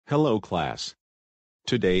Hello class.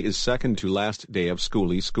 Today is second to last day of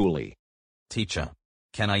Skooly Skooly. Teacher,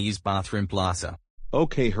 can I use bathroom plaza?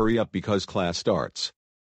 Okay, hurry up because class starts.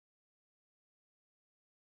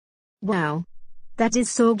 Wow. That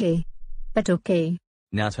is so gay. But okay.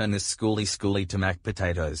 Now turn this Skooly Skooly to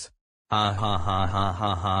McPotatoes. Ha ha ha ha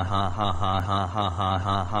ha ha ha ha ha ha ha ha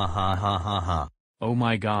ha ha ha ha ha ha. Oh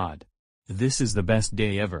my god. This is the best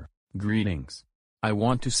day ever. Greetings. I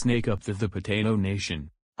want to snake up the potato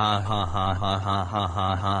nation. Ha ha ha ha ha ha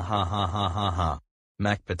ha ha ha ha ha ha ha.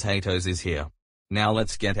 McPotatoes is here. Now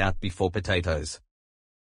let's get out before potatoes.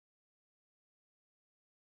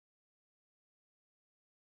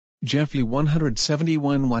 Jeffyi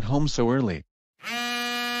 171 what home so early?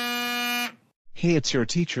 Hey, it's your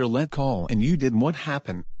teacher let call and you did what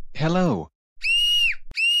happened? Hello.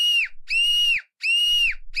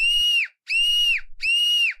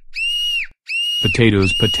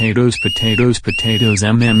 Potatoes, potatoes, potatoes, potatoes.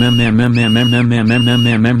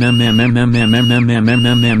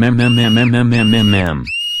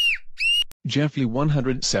 Jeffyi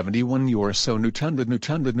 171 you are so Natunded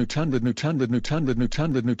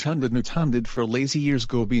for lazy years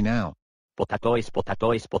go be now. Potatoes,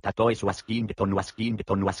 Waskin,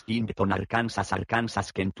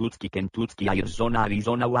 Arkansas, Kentucky, Arizona,